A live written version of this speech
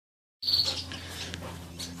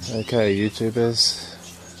Okay,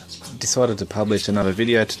 YouTubers, decided to publish another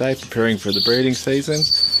video today preparing for the breeding season.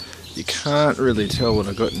 You can't really tell what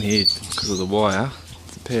I got in here because of the wire.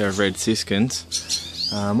 It's a pair of red siskins.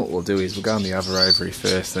 What we'll do is we'll go on the other ovary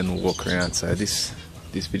first, then we'll walk around. So this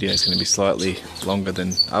video is going to be slightly longer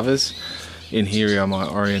than others. In here are my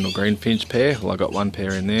oriental greenfinch pair. Well, I got one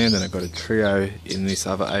pair in there, and then I got a trio in this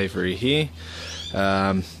other ovary here.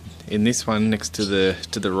 In this one, next to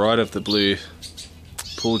the right of the blue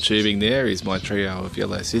pool tubing there is my trio of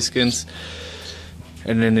yellow siskins,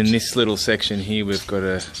 and then in this little section here we've got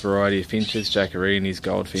a variety of finches, jackarinis,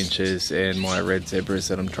 goldfinches, and my red zebras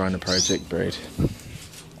that I'm trying to project breed.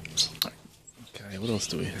 Okay, what else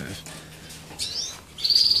do we have?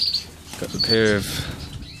 Got the pair of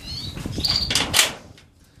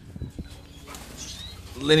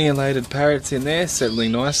linealated parrots in there,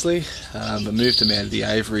 settling nicely. I moved them out of the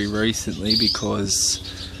aviary recently because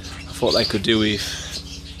I thought they could do with,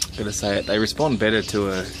 gotta say it, they respond better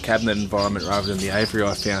to a cabinet environment rather than the aviary.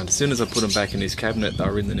 I found as soon as I put them back in this cabinet, they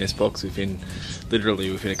were in the nest box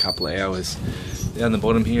literally within a couple of hours. Down the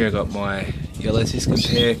bottom here I got my yellow siskin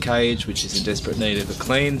pair cage, which is in desperate need of a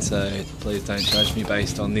clean, so please don't judge me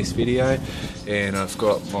based on this video. And I've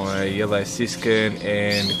got my yellow siskin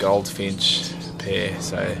and goldfinch pair,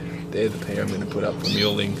 so they're the pair I'm going to put up for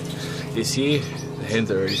muling this year. The hens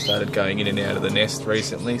have already started going in and out of the nest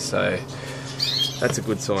recently, so that's a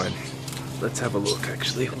good sign. Let's have a look.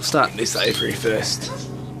 Actually, we'll start in this aviary first.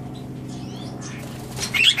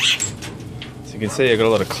 So you can see I've got a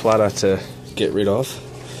lot of clutter to get rid of.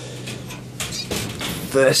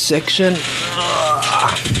 First section.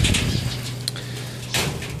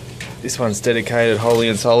 This one's dedicated wholly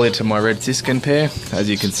and solely to my red siskin pair. As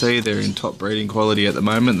you can see, they're in top breeding quality at the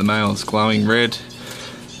moment. The male's glowing red.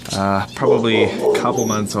 Probably a couple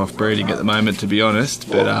months off breeding at the moment, to be honest,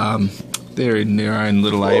 but they're in their own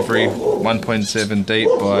little aviary, 1.7 deep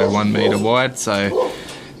by 1 metre wide, so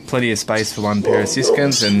plenty of space for one pair of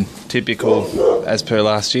siskins, and typical, as per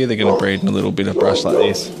last year, they're going to breed in a little bit of brush like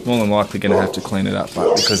this. More than likely going to have to clean it up,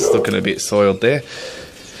 but because it's looking a bit soiled there.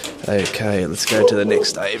 Okay, let's go to the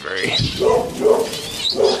next aviary.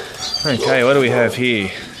 Okay, what do we have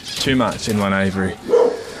here? Too much in one aviary.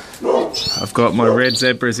 I've got my red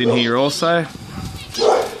zebras in here also.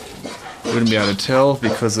 Wouldn't be able to tell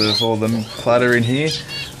because of all the clutter in here.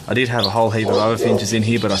 I did have a whole heap of other finches in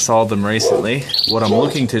here, but I sold them recently. What I'm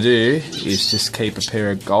looking to do is just keep a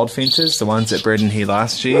pair of goldfinches, the ones that bred in here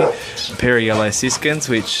last year, a pair of yellow siskins,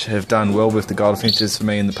 which have done well with the goldfinches for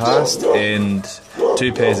me in the past, and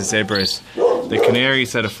 2 pairs of zebras. The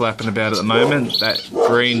canaries that are flapping about at the moment, that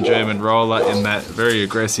green German roller and that very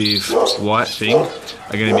aggressive white thing,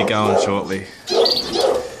 are going to be going shortly.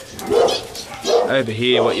 Over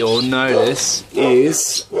here, what you'll notice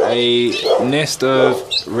is a nest of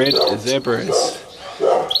red zebras.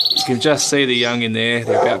 You can just see the young in there.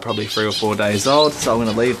 They're about probably 3 or 4 days old, so I'm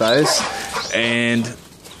going to leave those. And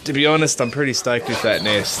to be honest, I'm pretty stoked with that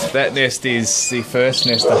nest. That nest is the first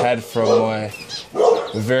nest I had from my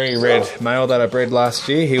very red male that I bred last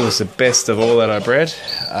year. He was the best of all that I bred,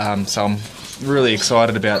 so I'm really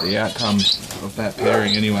excited about the outcome of that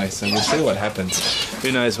pairing anyway, so we'll see what happens.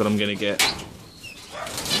 Who knows what I'm going to get.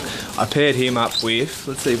 I paired him up with,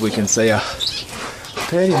 let's see if we can see her. I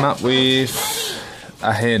paired him up with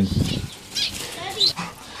a hen.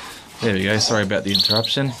 There we go, sorry about the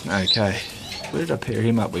interruption. Okay, what did I pair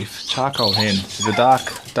him up with? Charcoal hen. She's a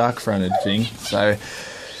dark fronted thing, so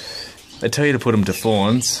they tell you to put them to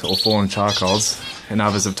fawns or fawn charcoals, and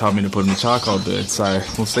others have told me to put them to charcoal birds, so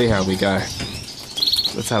we'll see how we go.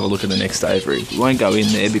 Let's have a look at the next aviary. We won't go in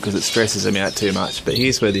there because it stresses them out too much, but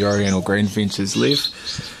here's where the oriental greenfinches live.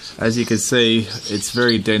 As you can see, it's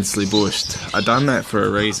very densely bushed. I've done that for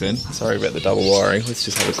a reason. Sorry about the double wiring. Let's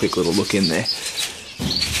just have a quick little look in there.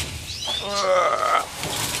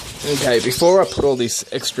 Okay, before I put all this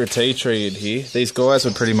extra tea tree in here, these guys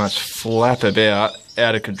would pretty much flap about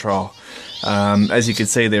out of control. As you can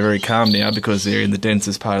see, they're very calm now because they're in the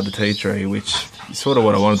densest part of the tea tree, which is sort of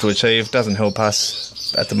what I wanted to achieve. Doesn't help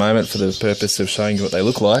us at the moment for the purpose of showing you what they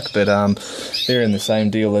look like, but they're in the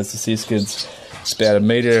same deal as the siskins. It's about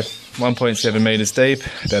 1.7 metres deep,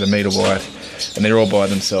 about 1 metre wide, and they're all by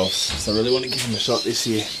themselves. So I really want to give them a shot this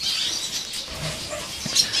year.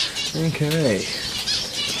 Okay,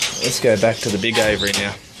 let's go back to the big aviary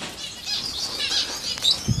now.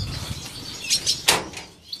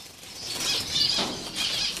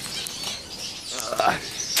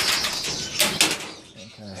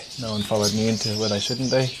 Okay, no one followed me into where they shouldn't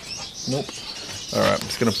be. Nope. Alright, I'm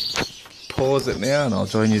just going to pause it now and I'll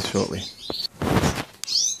join you shortly.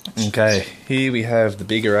 Okay, here we have the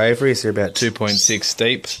bigger aviaries. They're about 2.6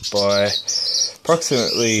 deep by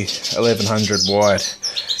approximately 1100 wide.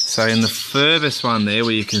 So in the furthest one there,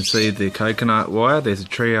 where you can see the coconut wire, there's a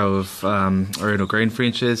trio of oriental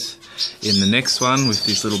greenfinches. In the next one with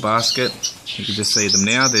this little basket, you can just see them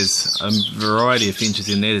now. There's a variety of finches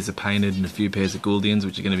in there. There's a painted and a few pairs of Goldfinches,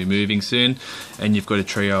 which are going to be moving soon. And you've got a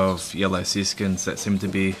trio of yellow siskins that seem to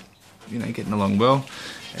be, you know, getting along well.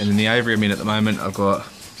 And in the aviary I'm in at the moment, I've got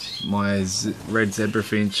my red zebra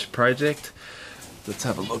finch project. Let's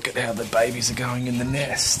have a look at how the babies are going in the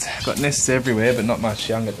nest. Got nests everywhere, but not much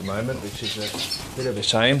young at the moment, which is a bit of a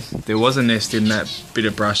shame. There was a nest in that bit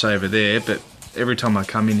of brush over there, but every time I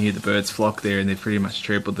come in here, the birds flock there and they've pretty much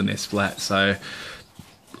tripled the nest flat. So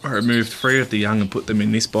I removed 3 of the young and put them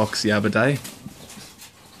in this box the other day.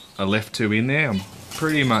 I left 2 in there. I'm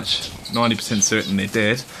pretty much 90% certain they're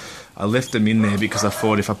dead. I left them in there because I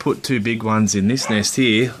thought if I put 2 big ones in this nest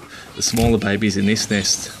here, the smaller babies in this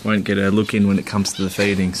nest won't get a look in when it comes to the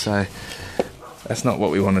feeding. So that's not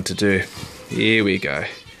what we wanted to do. Here we go.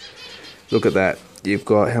 Look at that. You've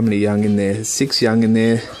got how many young in there? 6 young in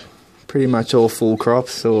there. Pretty much all full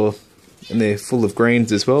crops, and they're full of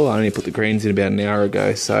greens as well. I only put the greens in about an hour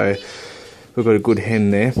ago, so we've got a good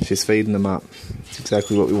hen there. She's feeding them up. It's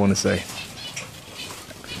exactly what we want to see.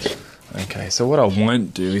 Okay, so what I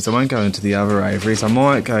won't do is I won't go into the other aviaries. I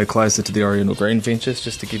might go closer to the oriental greenfinches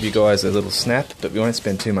just to give you guys a little snap, but we won't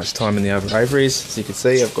spend too much time in the other aviaries. As you can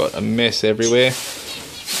see, I've got a mess everywhere.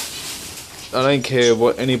 I don't care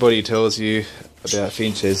what anybody tells you about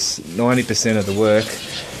finches, 90% of the work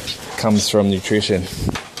comes from nutrition.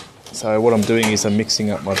 So what I'm doing is I'm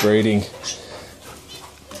mixing up my breeding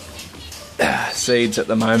seeds at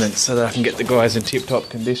the moment so that I can get the guys in tip-top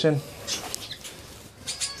condition.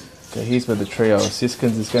 Okay, here's where the trio of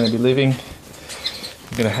siskins is going to be living.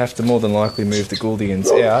 I'm going to have to more than likely move the Goldfinches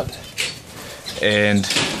out, and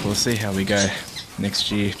we'll see how we go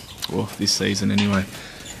next year, or this season anyway.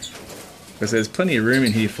 Because there's plenty of room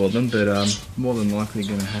in here for them, but I'm more than likely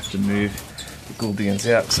going to have to move the Goldfinches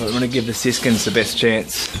out. So I'm going to give the siskins the best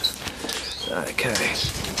chance. Okay,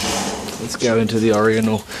 let's go into the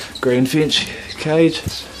oriental greenfinch cage.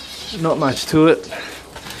 Not much to it.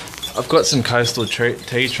 I've got some coastal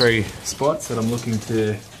tea tree spots that I'm looking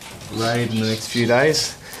to raid in the next few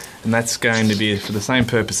days, and that's going to be for the same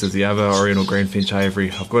purpose as the other oriental greenfinch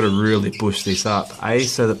aviary. I've got to really push this up, A,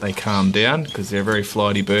 so that they calm down because they're a very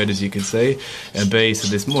flighty bird, as you can see, and B, so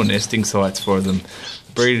there's more nesting sites for them.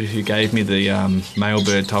 The breeder who gave me the male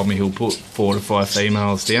bird told me he'll put 4 to 5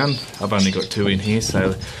 females down. I've only got 2 in here,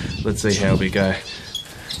 so let's see how we go.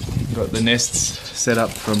 Got the nests set up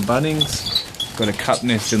from Bunnings. Got a cup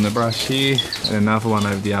nest in the brush here and another one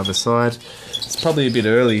over the other side. It's probably a bit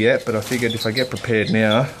early yet, but I figured if I get prepared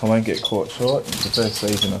now, I won't get caught short. It's the first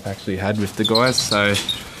season I've actually had with the guys, so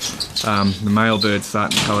the male bird's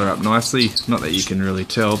starting to colour up nicely. Not that you can really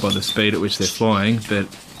tell by the speed at which they're flying, but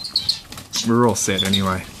we're all set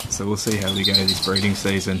anyway. So we'll see how we go this breeding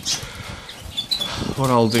season. What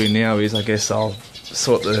I'll do now is I guess I'll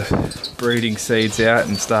sort the breeding seeds out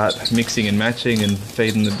and start mixing and matching and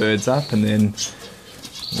feeding the birds up, and then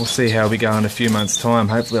we'll see how we go in a few months' time.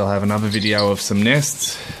 Hopefully I'll have another video of some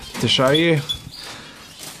nests to show you.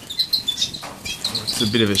 It's a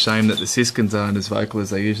bit of a shame that the siskins aren't as vocal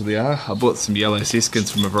as they usually are. I bought some yellow siskins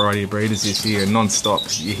from a variety of breeders this year, and non-stop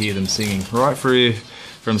you hear them singing right through,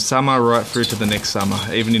 from summer right through to the next summer.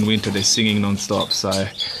 Even in winter they're singing non-stop, so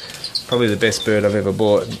probably the best bird I've ever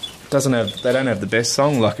bought. They don't have the best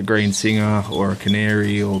song like a green singer or a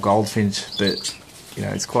canary or goldfinch, but you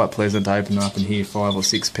know, it's quite pleasant to open up and hear 5 or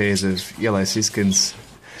 6 pairs of yellow siskins,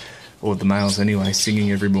 or the males anyway, singing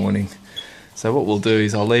every morning. So what we'll do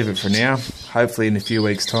is I'll leave it for now. Hopefully in a few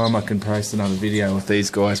weeks' time I can post another video with these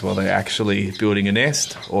guys while they're actually building a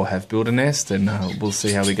nest or have built a nest, and we'll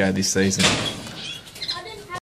see how we go this season.